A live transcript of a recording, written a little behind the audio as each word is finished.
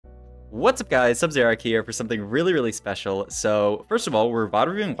What's up guys, Sub-Zero here for something really special. So first of all, we're VOD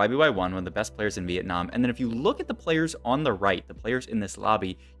reviewing YBY1, one of the best players in Vietnam. And then if you look at the players on the right, the players in this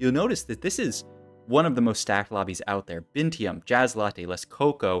lobby, you'll notice that this is one of the most stacked lobbies out there. Bintium, Jazz Latte, Les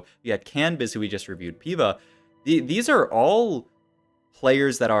Coco, we had Canbiz, who we just reviewed, Piva. These are all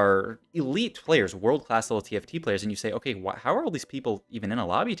players that are elite players, world-class level TFT players. And you say, okay, how are all these people even in a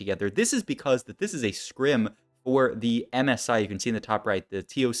lobby together? This is because this is a scrim for the MSI. You can see in the top right, the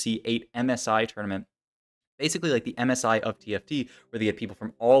TOC 8 MSI tournament. Basically like the MSI of TFT, where they get people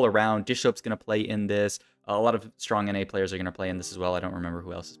from all around. Dishop's going to play in this. A lot of strong NA players are going to play in this as well. I don't remember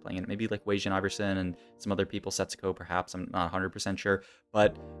who else is playing in it. Maybe like Weijian Iverson and some other people, Setsuko perhaps. I'm not 100% sure.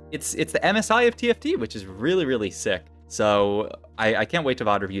 But it's the MSI of TFT, which is really sick. So I can't wait to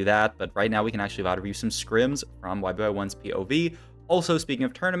VOD review that. But right now we can actually VOD review some scrims from YBY1's POV. Also, speaking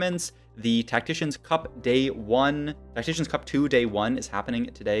of tournaments, the Tacticians Cup Day 1, Tacticians Cup 2 Day 1 is happening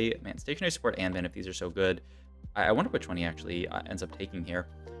today. Man, Stationary Support and Van, if these are so good. I wonder which one he actually ends up taking here.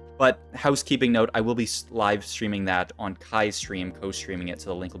 But housekeeping note, I will be live streaming that on Kai's stream, co-streaming it, so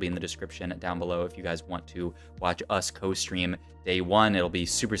the link will be in the description down below if you guys want to watch us co-stream Day 1. It'll be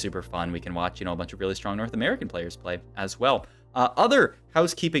super fun. We can watch, a bunch of really strong North American players play as well. Other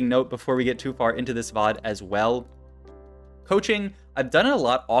housekeeping note before we get too far into this VOD as well. Coaching, I've done it a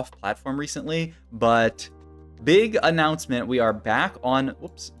lot off platform recently, but big announcement, we are back on,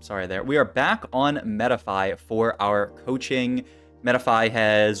 we are back on Metafy for our coaching. Metafy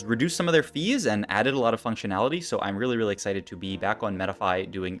has reduced some of their fees and added a lot of functionality, so I'm really excited to be back on Metafy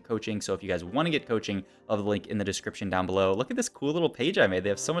doing coaching. So if you guys want to get coaching, I'll have the link in the description down below. Look at this cool little page I made. They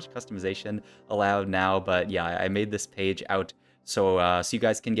have so much customization allowed now, but yeah, I made this page out so you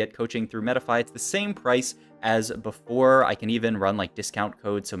guys can get coaching through Metafy. It's the same price as before. I can even run like discount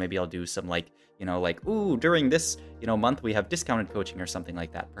codes, so maybe I'll do some like, ooh, during this, month we have discounted coaching or something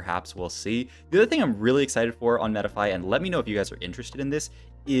like that. Perhaps we'll see. The other thing I'm really excited for on Metafy, and let me know if you guys are interested in this,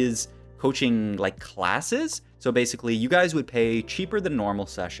 is coaching like classes. So basically you guys would pay cheaper than normal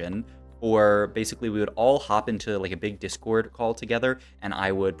session, or basically we would all hop into like a big Discord call together, and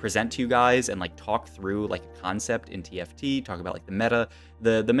I would present to you guys and like talk through like a concept in TFT, talk about like the meta.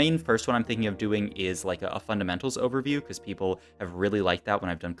 The main first one I'm thinking of doing is like a fundamentals overview, because people have really liked that when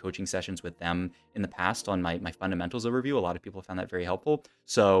I've done coaching sessions with them in the past on my fundamentals overview. A lot of people found that very helpful.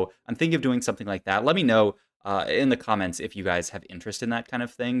 So I'm thinking of doing something like that. Let me know in the comments if you guys have interest in that kind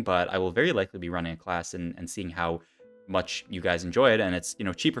of thing, but I will very likely be running a class and seeing how much you guys enjoy it. And it's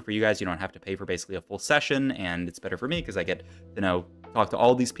cheaper for you guys. You don't have to pay for basically a full session, and it's better for me because I get to talk to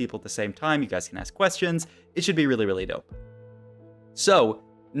all these people at the same time. You guys can ask questions. It should be really dope. So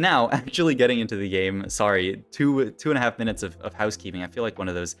now actually getting into the game. Sorry, two and a half minutes of housekeeping. I feel like one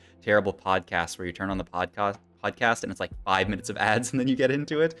of those terrible podcasts where you turn on the podcast and it's like 5 minutes of ads and then you get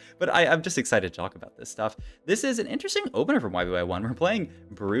into it. But I'm just excited to talk about this stuff. This is an interesting opener from YBY1. We're playing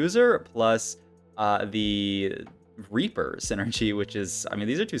Bruiser plus the Reaper synergy, which is,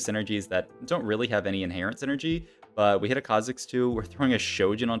 these are two synergies that don't really have any inherent synergy, but we hit a Kha'Zix too. We're throwing a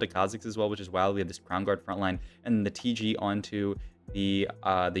Shojin onto Kha'Zix as well, which is wild. We have this Crown Guard frontline and the TG onto the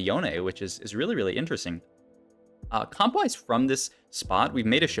Yone, which is really interesting. Comp-wise from this spot, we've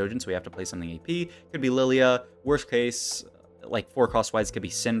made a Shojin, so we have to play something AP. Could be Lilia. Worst case, like 4-cost-wise, could be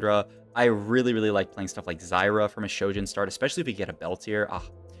Syndra. I really like playing stuff like Zyra from a Shojin start, especially if we get a belt here.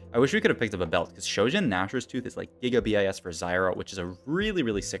 I wish we could have picked up a belt, because Shojin Nashor's Tooth is like Giga BIS for Zyra, which is a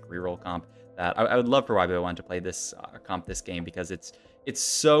really sick reroll comp that I would love for YBY1 to play this comp this game, because it's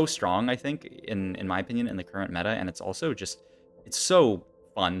so strong, I think, in my opinion, in the current meta, and it's also just, it's so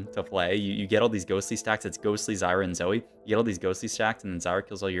fun to play. You get all these ghostly stacks. It's Ghostly, Zyra, and Zoe. You get all these ghostly stacks, and then Zyra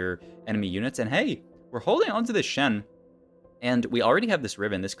kills all your enemy units, and hey, we're holding on to this Shen. And we already have this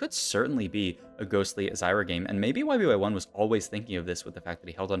Riven. This could certainly be a Ghostly Zyra game. And maybe YBY1 was always thinking of this with the fact that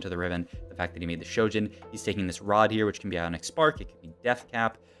he held onto the Riven, the fact that he made the Shojin. He's taking this Rod here, which can be Ionic Spark. It can be Death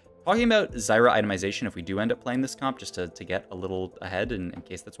Cap. Talking about Zyra itemization, if we do end up playing this comp, just to get a little ahead in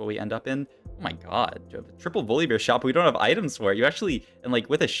case that's what we end up in. Oh my god, you have a triple Volibear shop, but we don't have items for it. You actually, and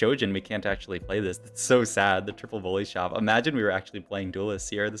like with a Shojin, we can't actually play this. That's so sad, the triple Volley shop. Imagine we were actually playing duelists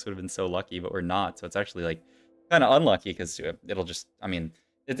here. This would have been so lucky, but we're not. So it's actually like kind of unlucky, because it'll just,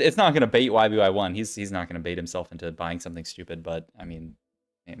 it's not going to bait YBY1. He's not going to bait himself into buying something stupid, but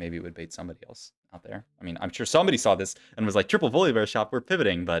maybe it would bait somebody else out there. I'm sure somebody saw this and was like, triple Volibear shop, we're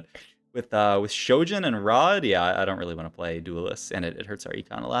pivoting. But with Shojin and Rod, yeah, I don't really want to play duelists, and it hurts our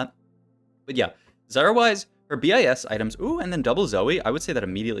econ a lot. But yeah, Zyra-wise, her BIS items, ooh, and then double Zoe, I would say that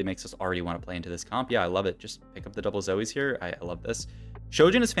immediately makes us already want to play into this comp. Yeah, I love it. Just pick up the double Zoes here. I love this.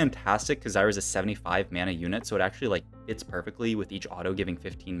 Shojin is fantastic because Zyra's a 75 mana unit, so it actually like fits perfectly with each auto giving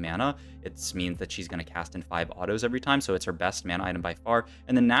 15 mana. It means that she's going to cast in 5 autos every time, so it's her best mana item by far.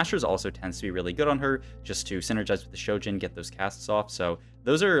 And then Nashor's also tends to be really good on her, just to synergize with the Shojin, get those casts off. So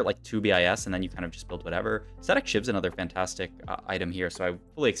those are like 2 BIS, and then you kind of just build whatever. Static Shiv's another fantastic item here, so I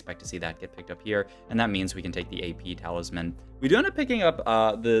fully expect to see that get picked up here, and that means we can take the AP Talisman. We do end up picking up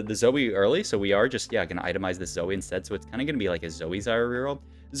the Zoe early, so we are just, yeah, going to itemize this Zoe instead, so it's kind of going to be like a Zoe Zyra reroll.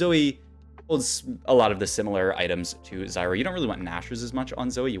 Zoe holds a lot of the similar items to Zyra. You don't really want Nashors as much on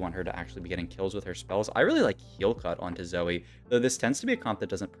Zoe. You want her to actually be getting kills with her spells. I really like Heal Cut onto Zoe, though this tends to be a comp that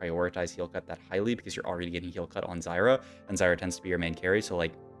doesn't prioritize Heal Cut that highly because you're already getting Heal Cut on Zyra, and Zyra tends to be your main carry, so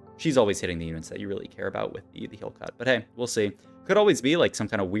like she's always hitting the units that you really care about with the Heal Cut. But hey, we'll see. Could always be like some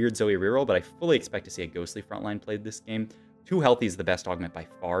kind of weird Zoe reroll, but I fully expect to see a Ghostly frontline played this game. 2 healthy is the best augment by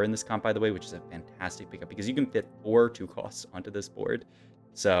far in this comp, by the way, which is a fantastic pickup because you can fit 4 2 costs onto this board.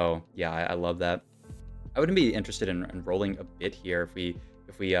 So yeah, I love that. I wouldn't be interested in rolling a bit here if we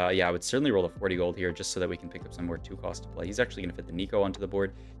yeah, I would certainly roll a 40 gold here just so that we can pick up some more 2 cost to play. He's actually going to fit the Nico onto the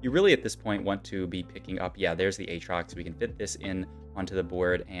board. You really at this point want to be picking up, yeah, there's the Aatrox. We can fit this in onto the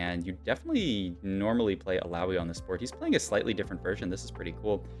board, and you definitely normally play Alawi on this board. He's playing a slightly different version. This is pretty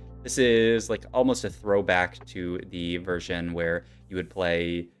cool. This is like almost a throwback to the version where you would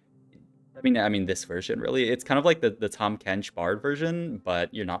play, I mean, this version, really. It's kind of like the Tahm Kench Bard version,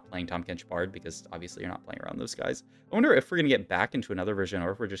 but you're not playing Tahm Kench Bard because obviously you're not playing around those guys. I wonder if we're going to get back into another version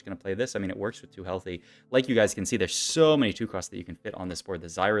or if we're just going to play this. I mean, it works with 2 healthy. Like you guys can see, there's so many 2 costs that you can fit on this board. The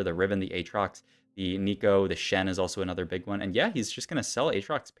Zyra, the Riven, the Aatrox, the Nico, the Shen is also another big one. And yeah, he's just going to sell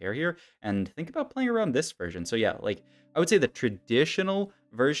Aatrox pair here and think about playing around this version. So yeah, like I would say the traditional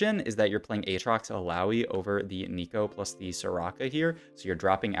version is that you're playing Aatrox Alawi over the Nico plus the Soraka here. So you're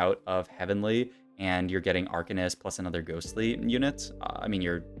dropping out of Heavenly and you're getting Arcanist plus another Ghostly unit. I mean,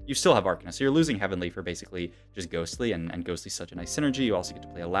 you still have Arcanist, so you're losing Heavenly for basically just Ghostly, and Ghostly's such a nice synergy. You also get to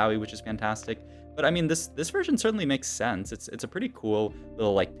play Alawi, which is fantastic. But I mean, this version certainly makes sense. It's a pretty cool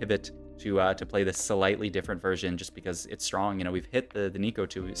little like pivot to play this slightly different version just because it's strong. You know, we've hit the Nico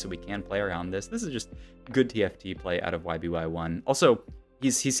too, so we can play around this. This is just good TFT play out of YBY1. Also,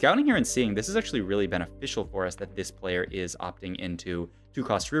 he's scouting here and seeing this is actually really beneficial for us that this player is opting into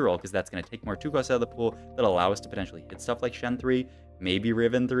 2-cost reroll, because that's going to take more 2 costs out of the pool that'll allow us to potentially hit stuff like Shen 3, maybe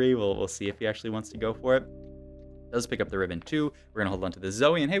Riven 3. We'll see if he actually wants to go for it. Does pick up the Riven 2. We're going to hold on to the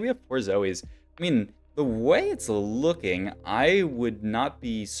Zoe, and hey, we have 4 Zoes. I mean, the way it's looking, I would not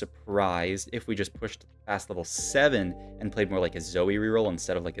be surprised if we just pushed past level 7 and played more like a Zoe reroll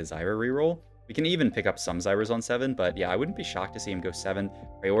instead of like a Zyra reroll. We can even pick up some Zyras on 7, but yeah, I wouldn't be shocked to see him go 7,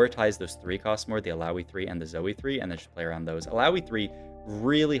 prioritize those 3 costs more, the Alawi 3 and the Zoe 3, and then just play around those. Alawi 3,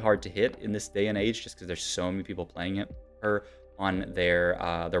 really hard to hit in this day and age just because there's so many people playing her on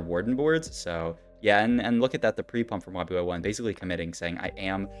their Warden boards. So yeah, and look at that, the pre-pump from YBY1, basically committing, saying, I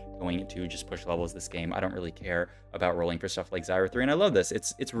am going to just push levels this game. I don't really care about rolling for stuff like Zyra 3, and I love this.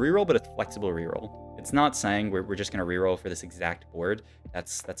 It's reroll, but it's flexible reroll. It's not saying we're just going to reroll for this exact board.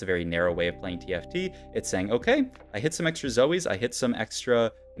 That's a very narrow way of playing TFT. It's saying, okay, I hit some extra Zoes, I hit some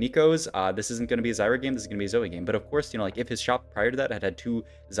extra Nikos. This isn't going to be a Zyra game, this is going to be a Zoe game. But of course, you know, like if his shop prior to that had 2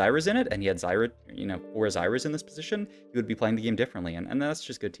 Zyras in it, and he had Zyra, you know, 4 Zyras in this position, he would be playing the game differently, and that's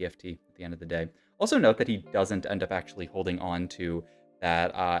just good TFT at the end of the day. Also note that he doesn't end up actually holding on to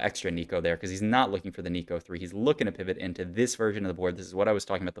that extra Nico there, because he's not looking for the Nico 3. He's looking to pivot into this version of the board. This is what I was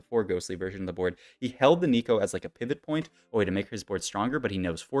talking about, the 4 Ghostly version of the board. He held the Nico as like a pivot point, a way to make his board stronger, but he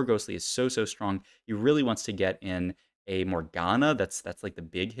knows 4 Ghostly is so strong. He really wants to get in a Morgana. That's like the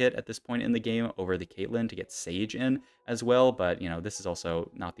big hit at this point in the game over the Caitlyn to get Sage in as well. But, you know, this is also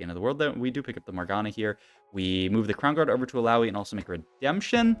not the end of the world. We do pick up the Morgana here. We move the Crown Guard over to Alawi and also make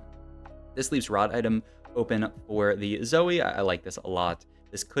Redemption. This leaves Rod item open for the Zoe. I like this a lot.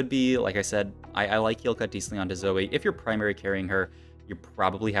 This could be, like I said, I like Heal Cut decently onto Zoe. If you're primary carrying her, you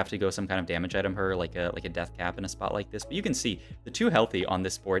probably have to go some kind of damage item her, like a death cap in a spot like this. But you can see the 2 healthy on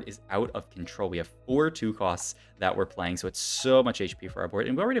this board is out of control. We have 4 2 costs that we're playing, so it's so much HP for our board.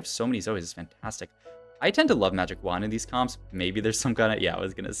 And we already have so many Zoes, it's fantastic. I tend to love Magic Wand in these comps. Maybe there's some kind of, yeah, I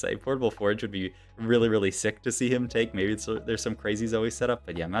was going to say Portable Forge would be really sick to see him take. Maybe there's some crazy Zoe setup,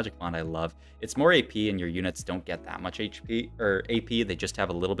 but yeah, Magic Wand I love. It's more AP and your units don't get that much HP or AP. They just have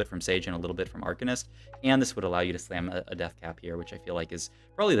a little bit from Sage and a little bit from Arcanist. And this would allow you to slam a Death Cap here, which I feel like is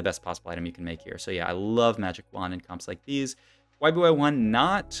probably the best possible item you can make here. So yeah, I love Magic Wand in comps like these. YBY1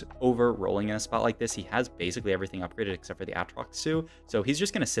 not over rolling in a spot like this. He has basically everything upgraded except for the Aatrox 2. So he's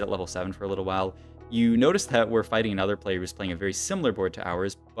just going to sit at level 7 for a little while. you notice that we're fighting another player who's playing a very similar board to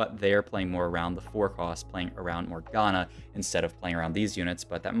ours, but they're playing more around the 4 cost, playing around Morgana instead of playing around these units,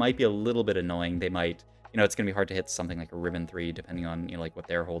 but that might be a little bit annoying. They might, you know, it's going to be hard to hit something like a Ribbon 3, depending on, you know, like what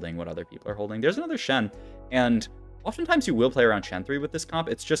they're holding, what other people are holding. There's another Shen, and oftentimes you will play around Shen 3 with this comp.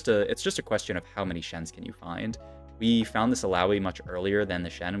 It's just a question of how many Shens can you find. We found this Alawi much earlier than the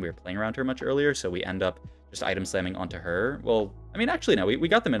Shen, and we were playing around her much earlier, so we end up just item slamming onto her. Well, I mean, actually, no, we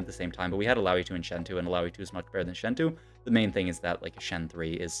got them in at the same time, but we had Alawi 2 and Shen 2, and Alawi 2 is much better than Shen 2. The main thing is that, like, a Shen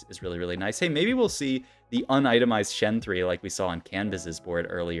 3 is really, really nice. Hey, maybe we'll see the unitemized Shen 3 like we saw on Canvas's board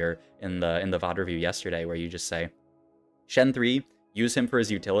earlier in the VOD review yesterday, where you just say, Shen 3, use him for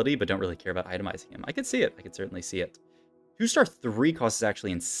his utility, but don't really care about itemizing him. I could see it. I could certainly see it. 2-star 3 cost is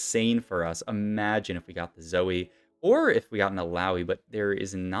actually insane for us. Imagine if we got the Zoe, or if we got an Alawi, but there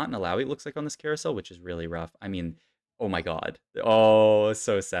is not an Alawi, it looks like, on this carousel, which is really rough. I mean, oh my god. Oh,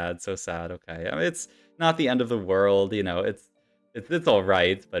 so sad, so sad. Okay, I mean, it's not the end of the world, you know, it's all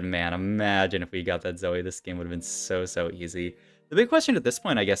right, but man, imagine if we got that Zoe. This game would have been so, so easy. The big question at this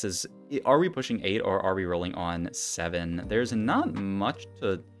point, I guess, is are we pushing 8 or are we rolling on 7? There's not much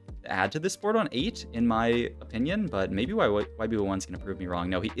to add to this board on 8, in my opinion, but maybe YB1's going to prove me wrong.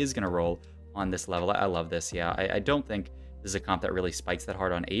 No, he is going to roll on this level. I love this. Yeah, I don't think this is a comp that really spikes that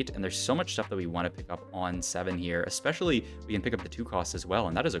hard on 8, and there's so much stuff that we want to pick up on 7 here, especially we can pick up the 2 costs as well,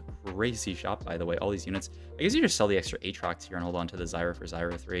 and that is a crazy shop, by the way. All these units, I guess you just sell the extra Aatrox here and hold on to the Zyra for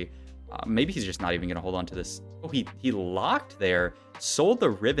Zyra 3. Maybe he's just not even going to hold on to this. Oh, he locked there, sold the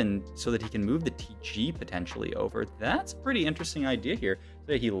Ribbon so that he can move the TG potentially over. That's a pretty interesting idea here.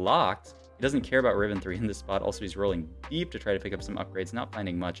 So he locked. He doesn't care about Ribbon 3 in this spot. Also, he's rolling deep to try to pick up some upgrades, not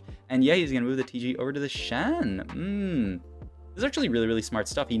finding much. And yeah, he's going to move the TG over to the Shen. This is actually really, really smart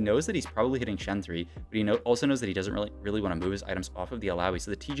stuff. He knows that he's probably hitting Shen 3, but he also knows that he doesn't really want to move his items off of the Alawi.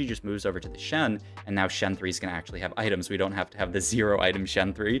 So the TG just moves over to the Shen, and now Shen 3 is going to actually have items. We don't have to have the 0-item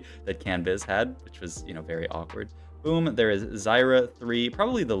Shen 3 that Canvas had, which was, you know, very awkward. Boom, there is Zyra 3,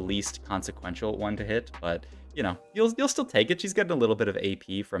 probably the least consequential one to hit, but, you know, you'll still take it. She's getting a little bit of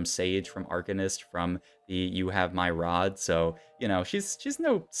AP from Sage, from Arcanist, from the You Have My Rod, so, you know, she's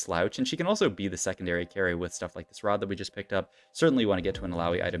no slouch, and she can also be the secondary carry with stuff like this Rod that we just picked up. Certainly want to get to an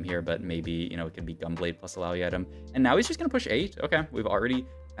Alawi item here, but maybe, you know, it could be Gunblade plus Alawi item. And now he's just going to push 8. Okay, we've already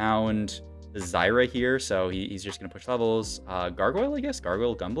found the Zyra here, so he's just going to push levels. Gargoyle, I guess?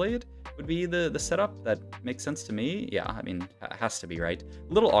 Gargoyle Gunblade would be the setup. That makes sense to me. Yeah, I mean, it has to be, right?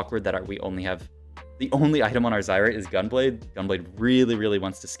 A little awkward that we only have... The only item on our Zyra is Gunblade. Gunblade really, really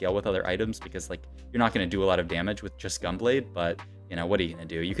wants to scale with other items because, like, you're not going to do a lot of damage with just Gunblade, but, you know, what are you going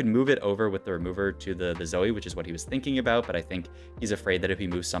to do? You can move it over with the remover to the Zoe, which is what he was thinking about, but I think he's afraid that if he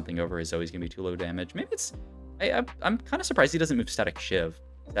moves something over, his Zoe's going to be too low damage. Maybe it's... I'm kind of surprised he doesn't move Static Shiv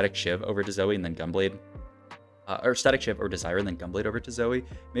over to Zoe and then Gunblade. Or Static Shiv over to Zyra and then Gunblade over to Zoe.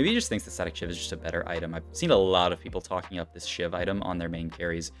 Maybe he just thinks that Static Shiv is just a better item. I've seen a lot of people talking up this Shiv item on their main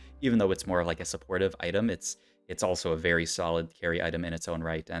carries, even though it's more of like a supportive item. It's also a very solid carry item in its own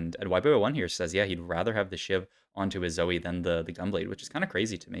right. And YBO1 here says, yeah, he'd rather have the Shiv onto his Zoe than the Gunblade, which is kind of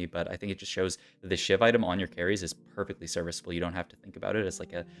crazy to me, but I think it just shows that the Shiv item on your carries is perfectly serviceable. You don't have to think about it as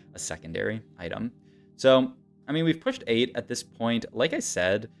like a secondary item. So, I mean, we've pushed 8 at this point. Like I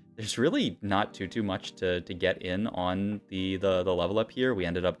said, there's really not too much to get in on the level up here. We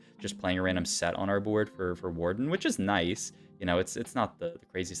ended up just playing a random set on our board for Warden, which is nice. You know, it's not the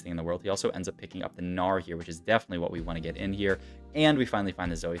craziest thing in the world. He also ends up picking up the Gnar here, which is definitely what we want to get in here. And we finally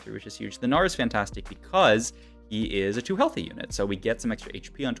find the Zoe 3, which is huge. The Gnar is fantastic because he is a 2 healthy unit, so we get some extra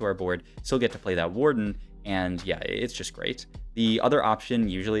HP onto our board, still get to play that Warden, and yeah, it's just great. The other option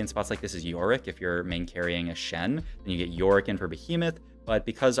usually in spots like this is Yorick. If you're main carrying a Shen, then you get Yorick in for Behemoth. But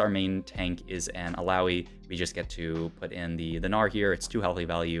because our main tank is an Alawi, we just get to put in the Gnar here. It's 2 healthy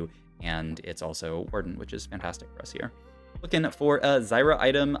value, and it's also Warden, which is fantastic for us here. Looking for a Zyra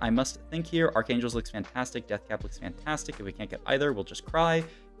item, I must think here. Archangels looks fantastic. Deathcap looks fantastic. If we can't get either, we'll just cry.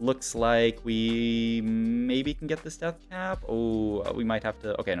 Looks like we maybe can get this Deathcap. Oh, we might have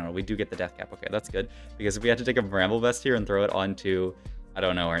to... Okay, no, we do get the Deathcap. Okay, that's good. Because if we had to take a Bramble Vest here and throw it onto, I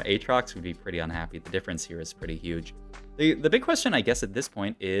don't know, our Aatrox, we'd be pretty unhappy. The difference here is pretty huge. The big question, I guess, at this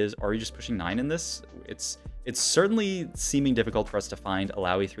point is, are we just pushing 9 in this? It's certainly seeming difficult for us to find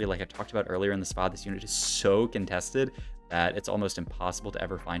Alawi 3. Like I talked about earlier in the spot, this unit is so contested that it's almost impossible to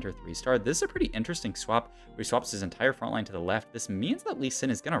ever find her 3-star. This is a pretty interesting swap where he swaps his entire front line to the left. This means that Lee Sin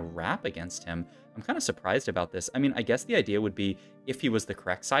is going to wrap against him. I'm kind of surprised about this. I mean, I guess the idea would be if he was the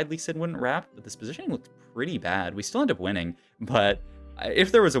correct side, Lee Sin wouldn't wrap, but this positioning looks pretty bad. We still end up winning, but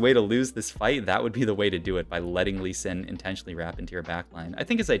if there was a way to lose this fight, that would be the way to do it, by letting Lee Sin intentionally wrap into your backline. I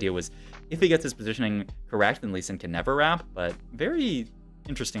think his idea was, if he gets his positioning correct, then Lee Sin can never wrap, but very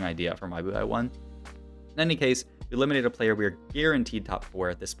interesting idea from YBY1. In any case, we eliminated a player. We are guaranteed top 4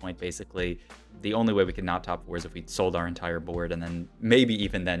 at this point, basically. The only way we could not top 4 is if we sold our entire board, and then maybe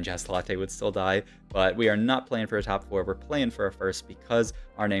even then Jazz Latte would still die. But we are not playing for a top 4. We're playing for a first because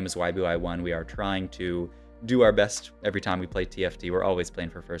our name is YBY1. We are trying to do our best every time we play TFT. We're always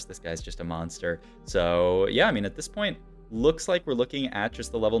playing for first. This guy's just a monster. So yeah, I mean, at this point, looks like we're looking at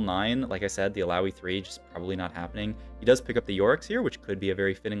just the level 9. Like I said, the Alawi 3 just probably not happening. He does pick up the Yoriks here, which could be a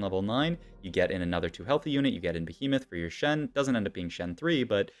very fitting level 9. You get in another 2 healthy unit. You get in Behemoth for your Shen. Doesn't end up being Shen 3,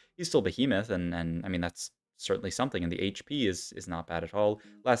 but he's still Behemoth, and I mean, that's certainly something, and the HP is not bad at all.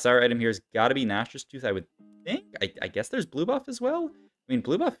 Last Zyra item here has got to be Nashor's Tooth, I would think. I guess there's blue buff as well. I mean,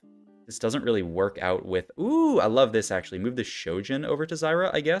 blue buff, this doesn't really work out with... Ooh, I love this, actually. Move the Shojin over to Zyra,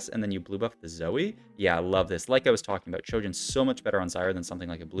 I guess, and then you blue buff the Zoe. Yeah, I love this. Like I was talking about, Shojin's so much better on Zyra than something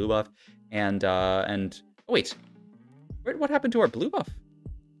like a blue buff. And oh, wait. What happened to our blue buff?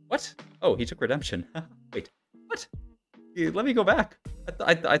 What? Oh, he took Redemption. Wait, what? Let me go back.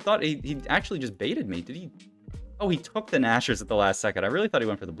 I thought he actually just baited me. Did he... Oh, he took the Nashers at the last second. I really thought he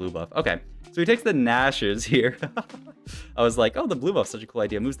went for the blue buff. Okay, so he takes the Nashers here. I was like, oh, the blue buff's such a cool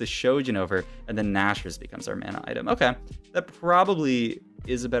idea. Moves the Shojin over, and then Nashers becomes our mana item. Okay, that probably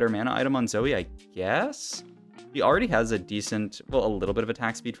is a better mana item on Zoe, I guess. He already has a decent, well, a little bit of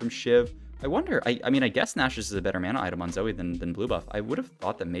attack speed from Shiv. I wonder, I mean, I guess Nashers is a better mana item on Zoe than blue buff. I would have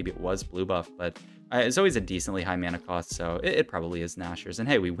thought that maybe it was blue buff, but Zoe's a decently high mana cost, so it probably is Nashers. And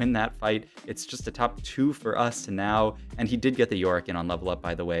hey, we win that fight. It's just a top 2 for us now. And he did get the Yorick in on level up,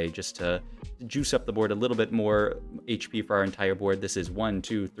 by the way, just to juice up the board a little bit more HP for our entire board. This is 1,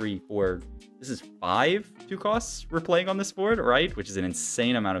 2, 3, 4. This is 5 2 costs we're playing on this board, right? Which is an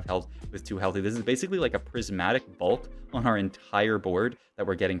insane amount of health with 2 healthy. This is basically like a prismatic bulk on our entire board that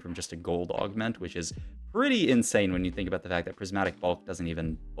we're getting from just a gold augment, which is pretty insane when you think about the fact that prismatic bulk doesn't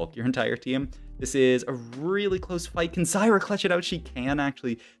even bulk your entire team. This is a really close fight. Can Zyra clutch it out? She can,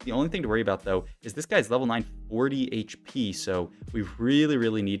 actually. The only thing to worry about, though, is this guy's level 9 40 HP, so we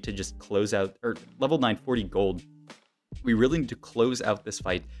really need to just close out, or level 9 40 gold. We really need to close out this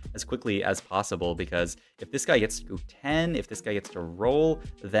fight as quickly as possible, because if this guy gets to go 10, if this guy gets to roll,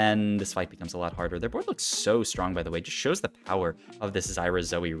 then this fight becomes a lot harder. Their board looks so strong, by the way. Just shows the power of this Zyra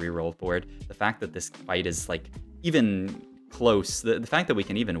Zoe reroll board. The fact that this fight is like even close, the fact that we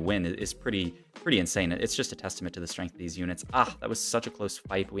can even win is pretty insane. It's just a testament to the strength of these units. Ah, that was such a close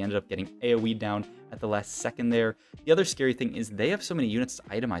fight, but we ended up getting AoE down at the last second there. The other scary thing is they have so many units to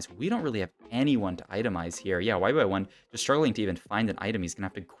itemize. We don't really have anyone to itemize here. Yeah, YY1 just struggling to even find an item. He's gonna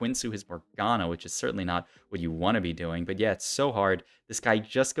have to Quinsu his Morgana, which is certainly not what you want to be doing. But yeah, it's so hard. This guy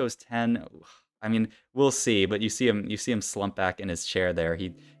just goes 10. I mean, we'll see, but you see him slump back in his chair there.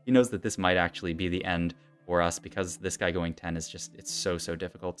 He knows that this might actually be the end for us, because this guy going 10 is just, it's so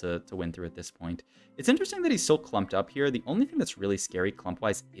difficult to win through at this point. It's interesting that he's still clumped up here. The only thing that's really scary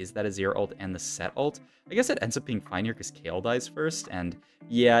clump-wise is that Azir ult and the Set ult. I guess it ends up being fine here because Kayle dies first, and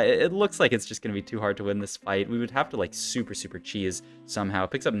yeah, it looks like it's just going to be too hard to win this fight. We would have to like super cheese somehow.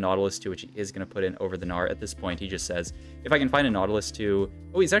 Picks up Nautilus 2, which he is going to put in over the Gnar. At this point, he just says, if I can find a Nautilus 2...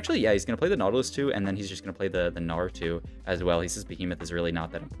 Oh, he's actually, yeah, he's going to play the Nautilus 2, and then he's just going to play the Gnar 2 as well. He says Behemoth is really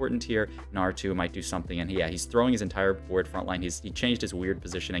not that important here. Gnar 2 might do something, and yeah, he's throwing his entire board front line. He changed his weird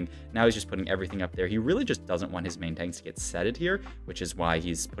positioning. Now he's just putting everything up there. He really just doesn't want his main tanks to get setted here, which is why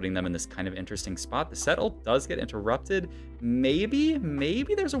he's putting them in this kind of interesting spot. The Set ult does get interrupted. Maybe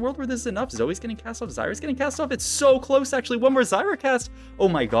there's a world where this is enough. Zoe's getting cast off. Zyra's getting cast off. It's so close, actually. One more Zyra cast. Oh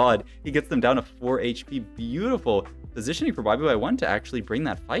my god. He gets them down to 4 HP. Beautiful positioning for YBY1 to actually bring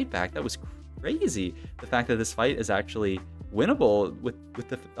that fight back. That was crazy. The fact that this fight is actually winnable with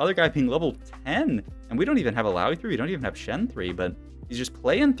the other guy being level 10. And we don't even have Alawi 3. We don't even have Shen 3, but he's just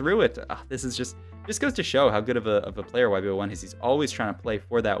playing through it. This is just goes to show how good of a player YBY1 is. He's always trying to play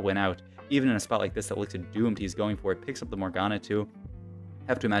for that win out. Even in a spot like this that looks doomed, he's going for it. Picks up the Morgana too.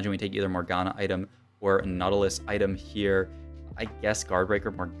 Have to imagine we take either Morgana item or a Nautilus item here. I guess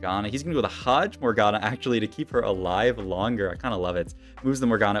Guardbreaker Morgana. He's going to go with a Hodge Morgana, actually, to keep her alive longer. I kind of love it. Moves the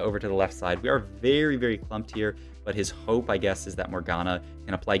Morgana over to the left side. We are very clumped here, but his hope, I guess, is that Morgana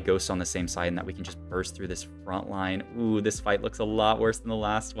can apply Ghosts on the same side and that we can just burst through this front line. Ooh, this fight looks a lot worse than the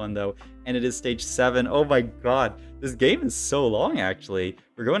last one, though. And it is stage 7. Oh my god. This game is so long, actually.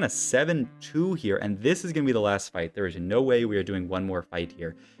 We're going to 7-2 here, and this is going to be the last fight. There is no way we are doing one more fight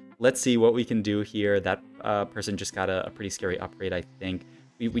here. Let's see what we can do here. That person just got a pretty scary upgrade, I think.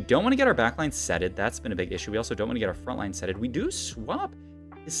 We don't want to get our backline setted. That's been a big issue. We also don't want to get our front line setted. We do swap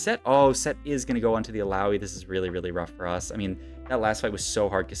his set. Oh, Set is going to go onto the Alawi. This is really, really rough for us. I mean, that last fight was so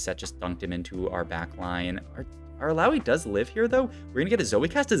hard because Set just dunked him into our backline. Our Alawi does live here, though. We're going to get a Zoe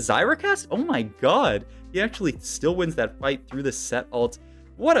cast, a Zyra cast? Oh my god. He actually still wins that fight through the Set ult.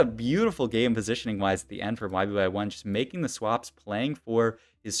 What a beautiful game positioning-wise at the end for YBY1, just making the swaps, playing for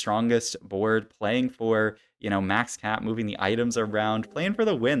his strongest board, playing for, you know, max cap, moving the items around, playing for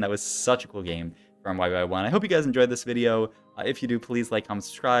the win. That was such a cool game from YBY1. I hope you guys enjoyed this video. If you do, please like, comment,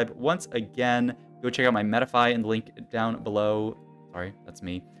 subscribe. Once again, go check out my Metafy and the link down below. Sorry, that's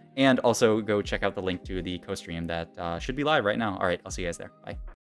me. And also go check out the link to the co-stream that should be live right now. All right, I'll see you guys there. Bye.